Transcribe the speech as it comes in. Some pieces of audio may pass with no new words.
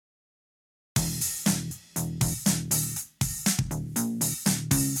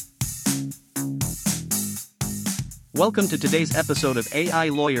Welcome to today's episode of AI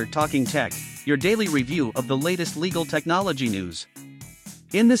Lawyer Talking Tech, your daily review of the latest legal technology news.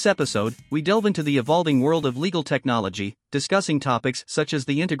 In this episode, we delve into the evolving world of legal technology, discussing topics such as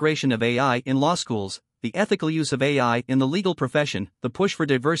the integration of AI in law schools, the ethical use of AI in the legal profession, the push for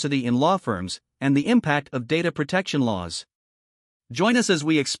diversity in law firms, and the impact of data protection laws. Join us as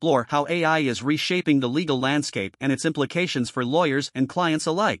we explore how AI is reshaping the legal landscape and its implications for lawyers and clients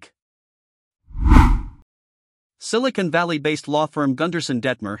alike. Silicon Valley-based law firm Gunderson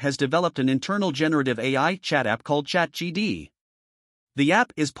Dettmer has developed an internal generative AI chat app called ChatGD. The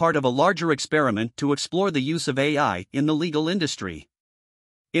app is part of a larger experiment to explore the use of AI in the legal industry.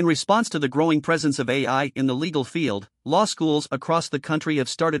 In response to the growing presence of AI in the legal field, law schools across the country have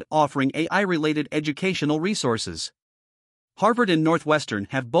started offering AI-related educational resources. Harvard and Northwestern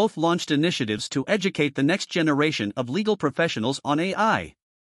have both launched initiatives to educate the next generation of legal professionals on AI.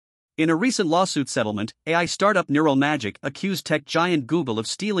 In a recent lawsuit settlement, AI startup NeuroMagic accused tech giant Google of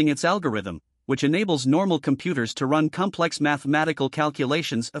stealing its algorithm, which enables normal computers to run complex mathematical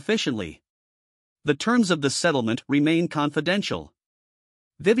calculations efficiently. The terms of the settlement remain confidential.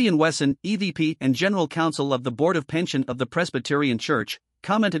 Vivian Wesson, EVP and General Counsel of the Board of Pension of the Presbyterian Church,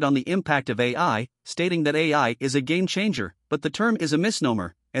 commented on the impact of AI, stating that AI is a game changer, but the term is a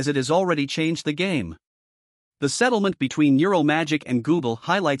misnomer, as it has already changed the game. The settlement between NeuroMagic and Google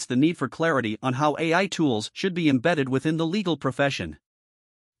highlights the need for clarity on how AI tools should be embedded within the legal profession.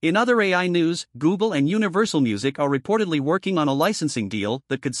 In other AI news, Google and Universal Music are reportedly working on a licensing deal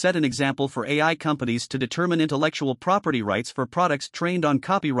that could set an example for AI companies to determine intellectual property rights for products trained on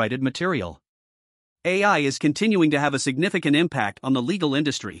copyrighted material. AI is continuing to have a significant impact on the legal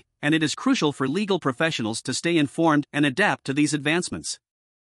industry, and it is crucial for legal professionals to stay informed and adapt to these advancements.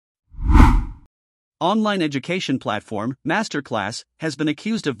 Online education platform, Masterclass, has been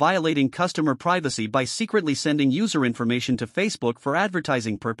accused of violating customer privacy by secretly sending user information to Facebook for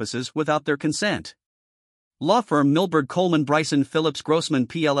advertising purposes without their consent. Law firm Milberg Coleman Bryson Phillips Grossman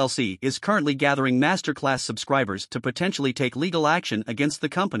PLLC is currently gathering Masterclass subscribers to potentially take legal action against the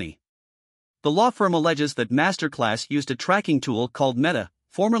company. The law firm alleges that Masterclass used a tracking tool called Meta,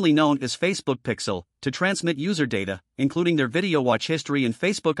 formerly known as Facebook Pixel, to transmit user data, including their video watch history and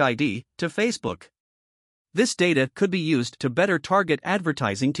Facebook ID, to Facebook. This data could be used to better target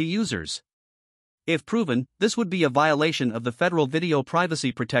advertising to users. If proven, this would be a violation of the Federal Video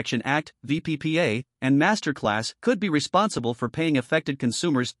Privacy Protection Act, VPPA, and Masterclass could be responsible for paying affected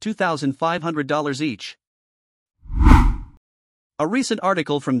consumers $2,500 each. A recent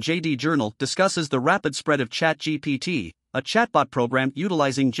article from JD Journal discusses the rapid spread of ChatGPT, a chatbot program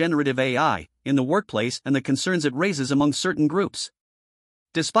utilizing generative AI, in the workplace and the concerns it raises among certain groups.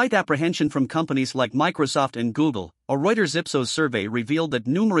 Despite apprehension from companies like Microsoft and Google, a Reuters Ipsos survey revealed that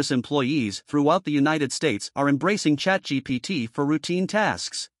numerous employees throughout the United States are embracing ChatGPT for routine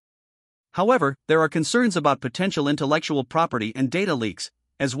tasks. However, there are concerns about potential intellectual property and data leaks,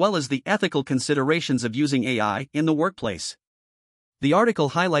 as well as the ethical considerations of using AI in the workplace. The article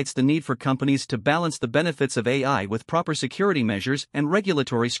highlights the need for companies to balance the benefits of AI with proper security measures and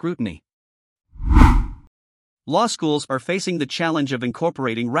regulatory scrutiny. Law schools are facing the challenge of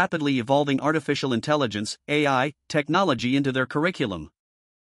incorporating rapidly evolving artificial intelligence, AI, technology into their curriculum.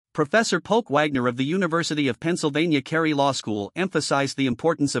 Professor Polk Wagner of the University of Pennsylvania Carey Law School emphasized the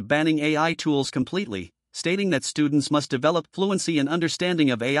importance of banning AI tools completely, stating that students must develop fluency and understanding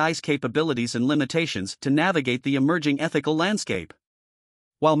of AI's capabilities and limitations to navigate the emerging ethical landscape.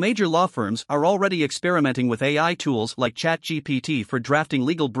 While major law firms are already experimenting with AI tools like ChatGPT for drafting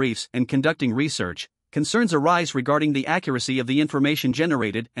legal briefs and conducting research, concerns arise regarding the accuracy of the information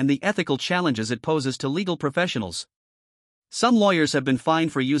generated and the ethical challenges it poses to legal professionals. Some lawyers have been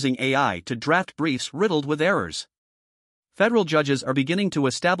fined for using AI to draft briefs riddled with errors. Federal judges are beginning to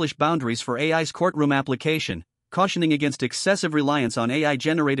establish boundaries for AI's courtroom application, cautioning against excessive reliance on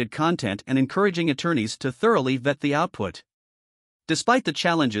AI-generated content and encouraging attorneys to thoroughly vet the output. Despite the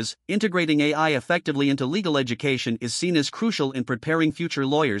challenges, integrating AI effectively into legal education is seen as crucial in preparing future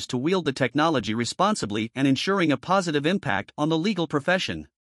lawyers to wield the technology responsibly and ensuring a positive impact on the legal profession.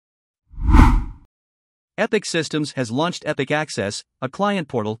 Epic Systems has launched Epic Access, a client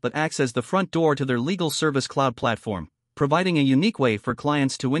portal that acts as the front door to their legal service cloud platform, providing a unique way for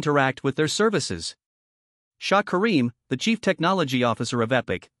clients to interact with their services. Shah Karim, the Chief Technology Officer of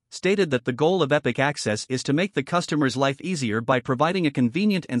Epic, stated that the goal of Epic Access is to make the customer's life easier by providing a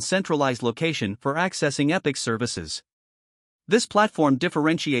convenient and centralized location for accessing Epic's services. This platform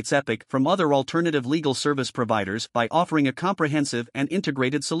differentiates Epic from other alternative legal service providers by offering a comprehensive and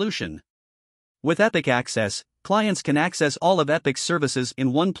integrated solution. With Epic Access, clients can access all of Epic's services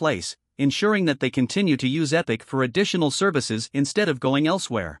in one place, ensuring that they continue to use Epic for additional services instead of going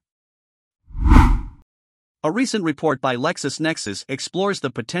elsewhere. A recent report by LexisNexis explores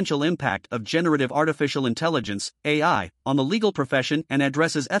the potential impact of generative artificial intelligence, AI, on the legal profession and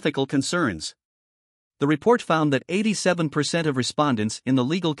addresses ethical concerns. The report found that 87% of respondents in the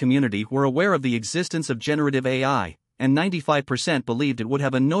legal community were aware of the existence of generative AI, and 95% believed it would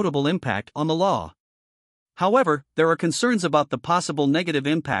have a notable impact on the law. However, there are concerns about the possible negative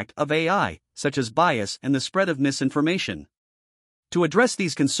impact of AI, such as bias and the spread of misinformation. To address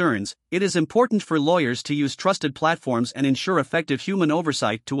these concerns, it is important for lawyers to use trusted platforms and ensure effective human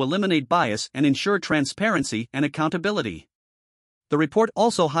oversight to eliminate bias and ensure transparency and accountability. The report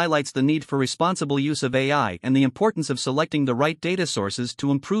also highlights the need for responsible use of AI and the importance of selecting the right data sources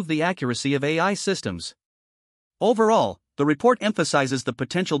to improve the accuracy of AI systems. Overall, the report emphasizes the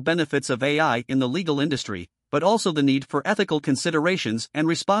potential benefits of AI in the legal industry, but also the need for ethical considerations and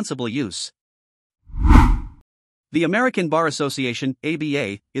responsible use. The American Bar Association,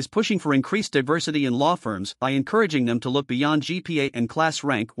 ABA, is pushing for increased diversity in law firms by encouraging them to look beyond GPA and class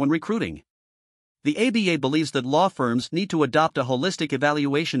rank when recruiting. The ABA believes that law firms need to adopt a holistic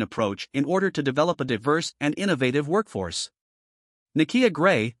evaluation approach in order to develop a diverse and innovative workforce. Nakia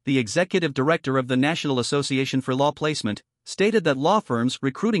Gray, the executive director of the National Association for Law Placement, stated that law firms'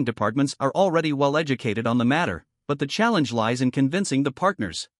 recruiting departments are already well educated on the matter, but the challenge lies in convincing the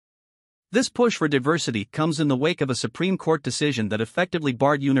partners. This push for diversity comes in the wake of a Supreme Court decision that effectively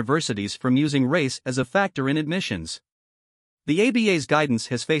barred universities from using race as a factor in admissions. The ABA's guidance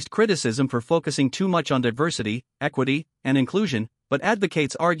has faced criticism for focusing too much on diversity, equity, and inclusion, but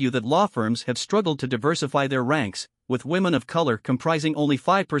advocates argue that law firms have struggled to diversify their ranks, with women of color comprising only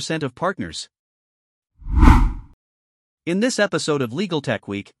 5% of partners. In this episode of Legal Tech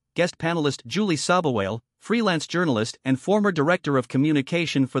Week, guest panelist Julie Sabawale, freelance journalist and former director of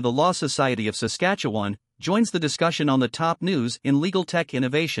communication for the Law Society of Saskatchewan, joins the discussion on the top news in legal tech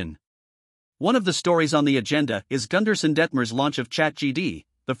innovation. One of the stories on the agenda is Gunderson Detmer's launch of ChatGD,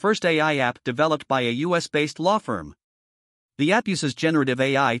 the first AI app developed by a US-based law firm. The app uses generative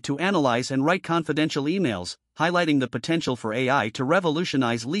AI to analyze and write confidential emails, highlighting the potential for AI to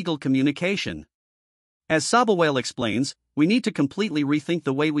revolutionize legal communication. As Sabawale explains, we need to completely rethink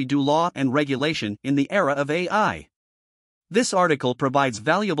the way we do law and regulation in the era of AI. This article provides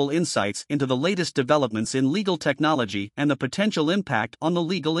valuable insights into the latest developments in legal technology and the potential impact on the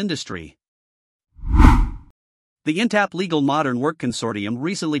legal industry. The Intapp Legal Modern Work Consortium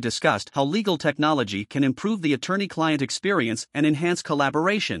recently discussed how legal technology can improve the attorney-client experience and enhance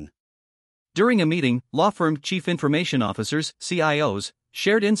collaboration. During a meeting, law firm chief information officers, CIOs,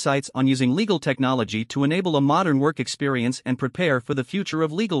 shared insights on using legal technology to enable a modern work experience and prepare for the future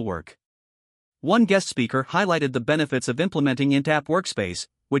of legal work. One guest speaker highlighted the benefits of implementing Intapp Workspace,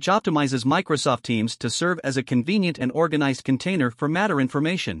 which optimizes Microsoft Teams to serve as a convenient and organized container for matter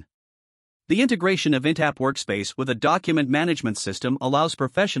information. The integration of Intapp Workspace with a document management system allows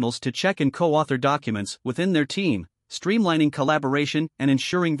professionals to check and co-author documents within their team, streamlining collaboration and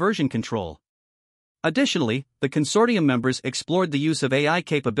ensuring version control. Additionally, the consortium members explored the use of AI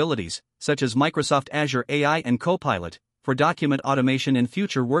capabilities, such as Microsoft Azure AI and Copilot, for document automation and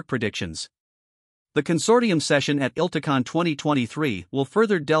future work predictions. The consortium session at ILTACon 2023 will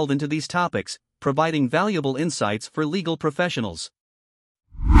further delve into these topics, providing valuable insights for legal professionals.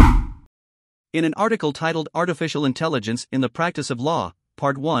 In an article titled Artificial Intelligence in the Practice of Law,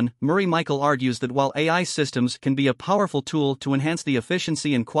 Part 1, Murray Michael argues that while AI systems can be a powerful tool to enhance the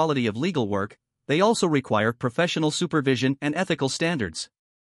efficiency and quality of legal work, they also require professional supervision and ethical standards.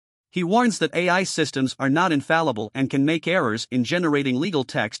 He warns that AI systems are not infallible and can make errors in generating legal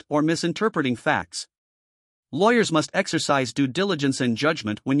text or misinterpreting facts. Lawyers must exercise due diligence and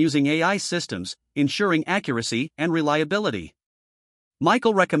judgment when using AI systems, ensuring accuracy and reliability.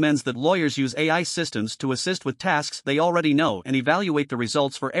 Michael recommends that lawyers use AI systems to assist with tasks they already know and evaluate the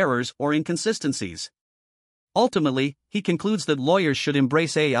results for errors or inconsistencies. Ultimately, he concludes that lawyers should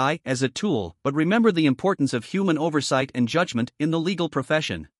embrace AI as a tool but remember the importance of human oversight and judgment in the legal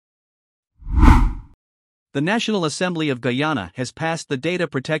profession. The National Assembly of Guyana has passed the Data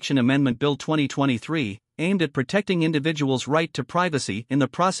Protection Amendment Bill 2023, aimed at protecting individuals' right to privacy in the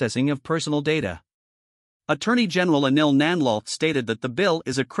processing of personal data. Attorney General Anil Nandlall stated that the bill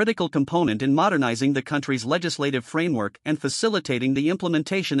is a critical component in modernizing the country's legislative framework and facilitating the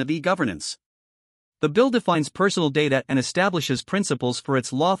implementation of e-governance. The bill defines personal data and establishes principles for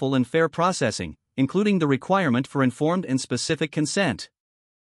its lawful and fair processing, including the requirement for informed and specific consent.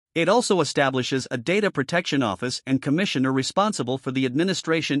 It also establishes a Data Protection Office and Commissioner responsible for the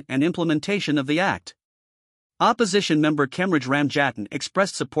administration and implementation of the Act. Opposition member Kemraj Ramjatan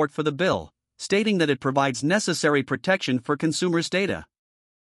expressed support for the bill, stating that it provides necessary protection for consumers' data.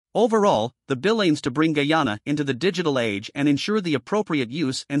 Overall, the bill aims to bring Guyana into the digital age and ensure the appropriate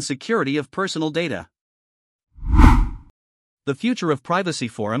use and security of personal data. The Future of Privacy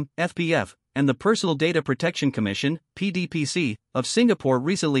Forum, FPF, and the Personal Data Protection Commission, PDPC, of Singapore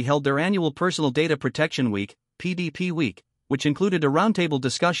recently held their annual Personal Data Protection Week, PDP Week, which included a roundtable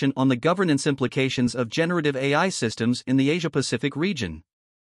discussion on the governance implications of generative AI systems in the Asia-Pacific region.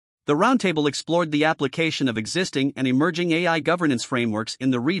 The roundtable explored the application of existing and emerging AI governance frameworks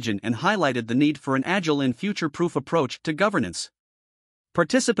in the region and highlighted the need for an agile and future-proof approach to governance.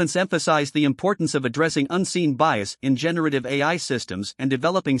 Participants emphasized the importance of addressing unseen bias in generative AI systems and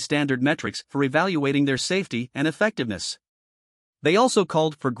developing standard metrics for evaluating their safety and effectiveness. They also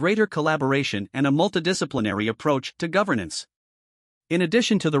called for greater collaboration and a multidisciplinary approach to governance. In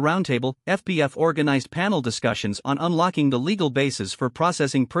addition to the roundtable, FPF organized panel discussions on unlocking the legal basis for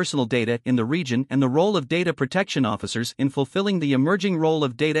processing personal data in the region and the role of data protection officers in fulfilling the emerging role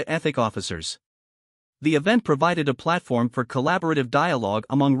of data ethic officers. The event provided a platform for collaborative dialogue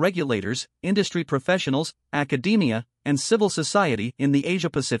among regulators, industry professionals, academia, and civil society in the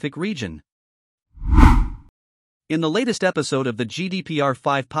Asia-Pacific region. In the latest episode of the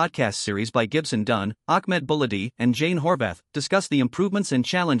GDPR5 podcast series by Gibson Dunn, Ahmed Buladi and Jane Horvath discuss the improvements and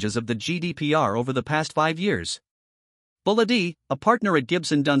challenges of the GDPR over the past 5 years. Buladi, a partner at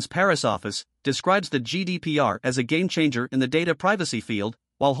Gibson Dunn's Paris office, describes the GDPR as a game-changer in the data privacy field,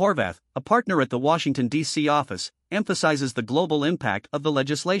 while Horvath, a partner at the Washington, D.C. office, emphasizes the global impact of the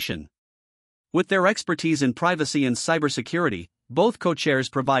legislation. With their expertise in privacy and cybersecurity, both co-chairs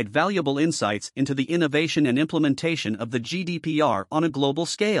provide valuable insights into the innovation and implementation of the GDPR on a global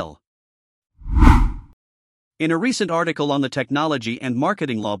scale. In a recent article on the Technology and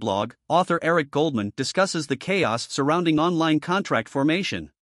Marketing Law blog, author Eric Goldman discusses the chaos surrounding online contract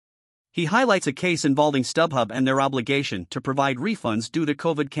formation. He highlights a case involving StubHub and their obligation to provide refunds due to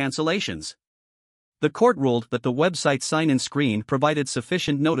COVID cancellations. The court ruled that the website sign-in screen provided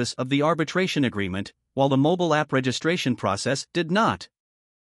sufficient notice of the arbitration agreement, while the mobile app registration process did not.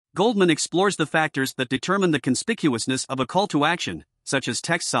 Goldman explores the factors that determine the conspicuousness of a call to action, such as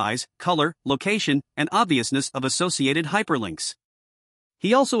text size, color, location, and obviousness of associated hyperlinks.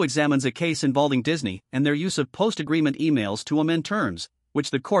 He also examines a case involving Disney and their use of post-agreement emails to amend terms,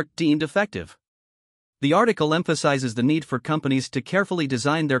 which the court deemed effective. The article emphasizes the need for companies to carefully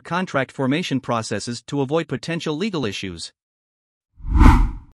design their contract formation processes to avoid potential legal issues.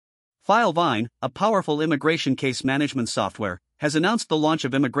 Filevine, a powerful immigration case management software, has announced the launch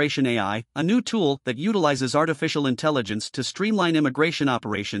of Immigration AI, a new tool that utilizes artificial intelligence to streamline immigration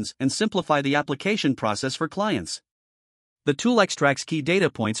operations and simplify the application process for clients. The tool extracts key data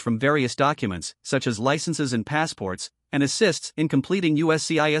points from various documents, such as licenses and passports, and assists in completing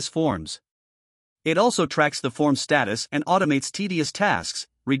USCIS forms. It also tracks the form status and automates tedious tasks,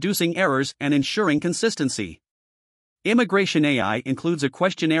 reducing errors and ensuring consistency. Immigration AI includes a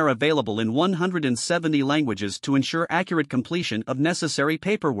questionnaire available in 170 languages to ensure accurate completion of necessary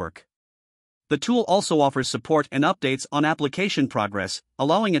paperwork. The tool also offers support and updates on application progress,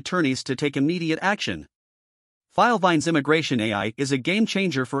 allowing attorneys to take immediate action. Filevine's Immigration AI is a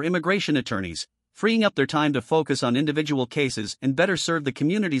game-changer for immigration attorneys, freeing up their time to focus on individual cases and better serve the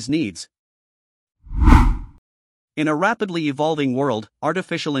community's needs. In a rapidly evolving world,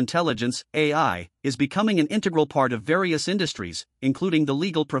 artificial intelligence, AI, is becoming an integral part of various industries, including the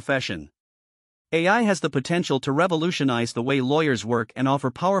legal profession. AI has the potential to revolutionize the way lawyers work and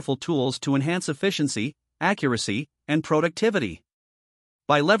offer powerful tools to enhance efficiency, accuracy, and productivity.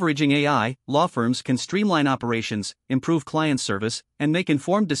 By leveraging AI, law firms can streamline operations, improve client service, and make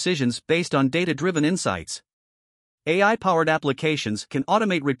informed decisions based on data-driven insights. AI-powered applications can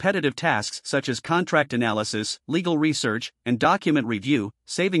automate repetitive tasks such as contract analysis, legal research, and document review,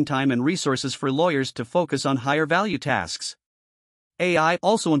 saving time and resources for lawyers to focus on higher-value tasks. AI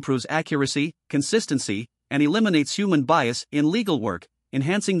also improves accuracy, consistency, and eliminates human bias in legal work,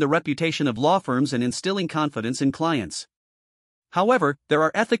 enhancing the reputation of law firms and instilling confidence in clients. However, there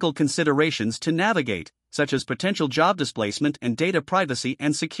are ethical considerations to navigate, such as potential job displacement and data privacy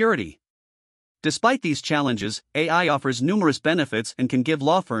and security. Despite these challenges, AI offers numerous benefits and can give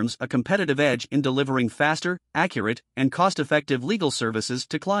law firms a competitive edge in delivering faster, accurate, and cost-effective legal services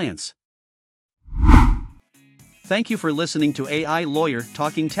to clients. Thank you for listening to AI Lawyer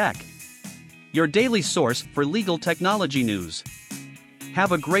Talking Tech, your daily source for legal technology news.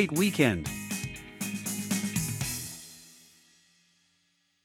 Have a great weekend.